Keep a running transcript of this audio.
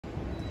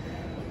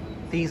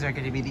These are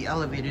going to be the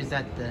elevators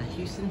at the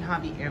Houston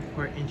Hobby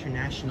Airport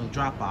International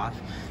drop-off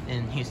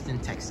in Houston,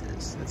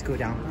 Texas. Let's go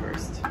down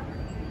first.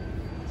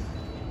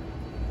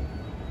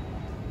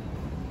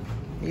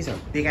 These are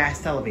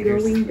big-ass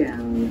elevators. Going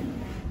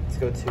down. Let's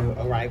go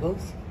to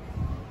arrivals.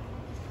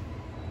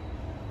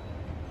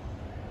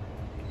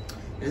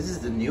 This is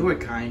the newer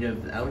kind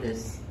of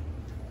Otis.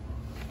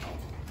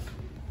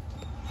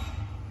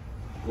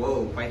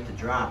 Whoa, quite the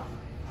drop.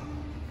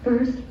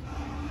 First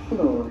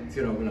floor. Let's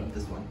go open up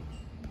this one.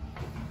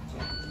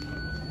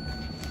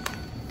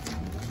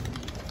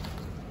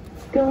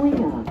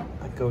 Going up.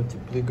 I go to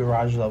Blue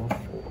Garage level 4.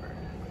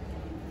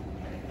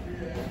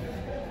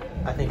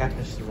 I think I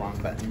pushed the wrong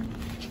button.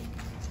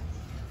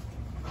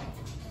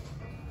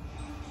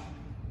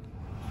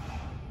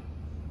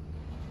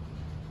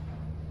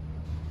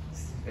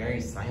 It's very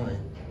silent.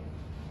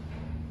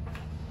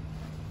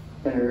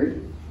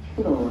 Third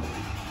floor.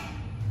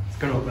 It's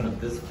gonna open up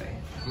this way.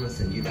 I'm gonna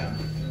send you down.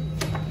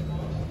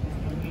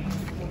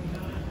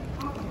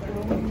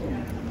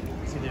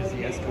 See, there's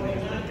the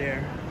escalators right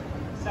there.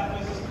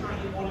 Southwest is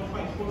currently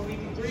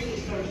 1.453. It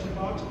starts in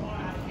Baltimore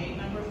at gate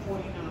number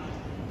 49.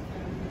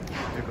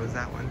 There goes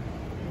that one.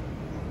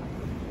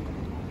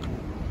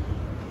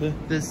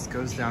 This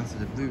goes down to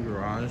the Blue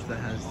Garage that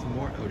has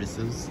more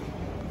Otises.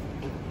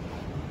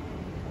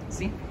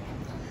 See?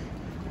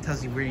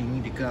 Tells you where you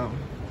need to go.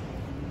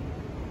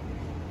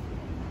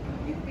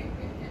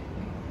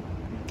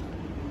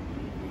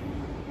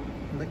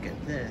 Look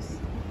at this.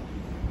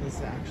 This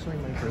is actually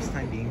my first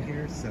time being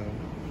here, so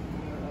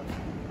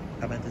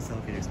I bet this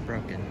elevator's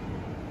broken.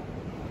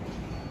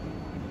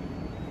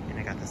 And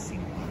I got the seat.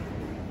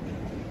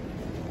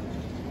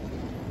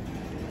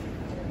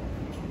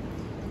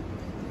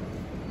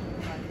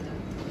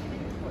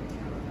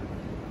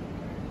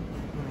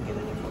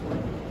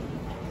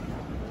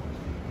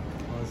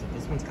 Oh, is it?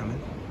 This one's coming.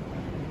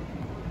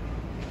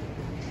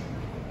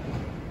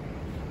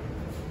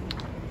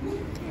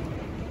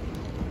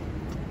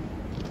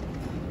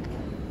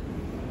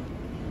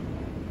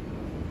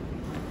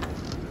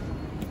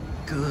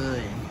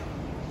 Good.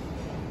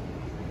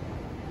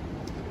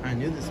 I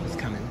knew this was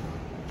coming.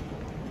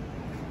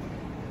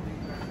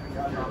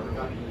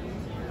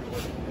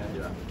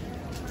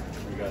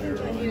 I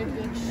need a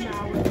good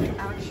shower with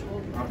actual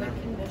good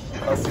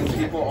condition. Since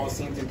people all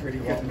seem to pretty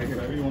good. Maybe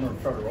you want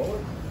to try to roll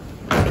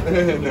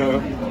it? No.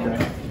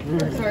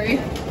 Okay. Sorry.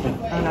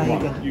 Oh, no, you're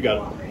good. You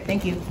got it.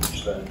 Thank you.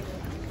 Let's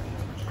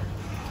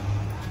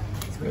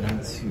go down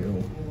to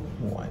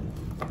 1.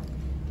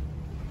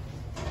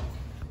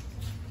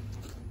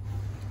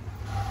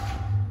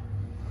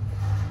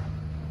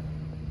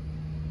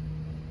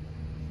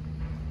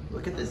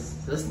 Look at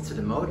this. Listen to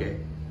the motor.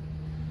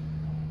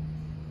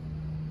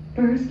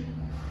 First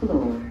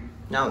floor.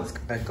 Now let's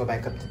go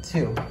back up to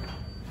 2.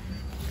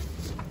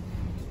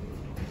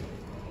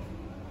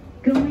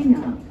 Going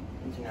up.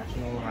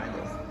 International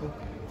arrivals.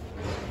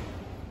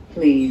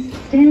 Please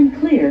stand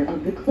clear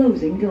of the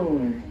closing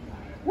door.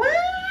 What?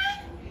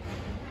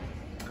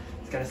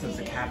 It's got a sense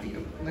of happy.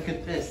 Look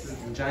at this. This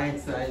is a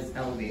giant-sized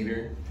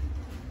elevator.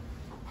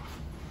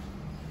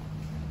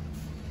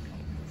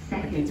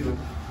 Second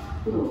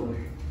floor.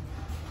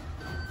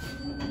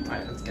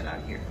 Alright, let's get out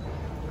of here.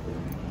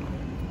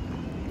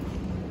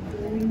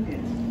 Going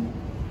down.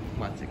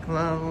 Once it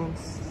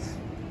closed.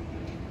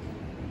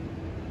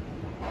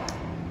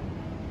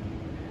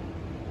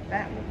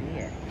 That will be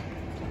it.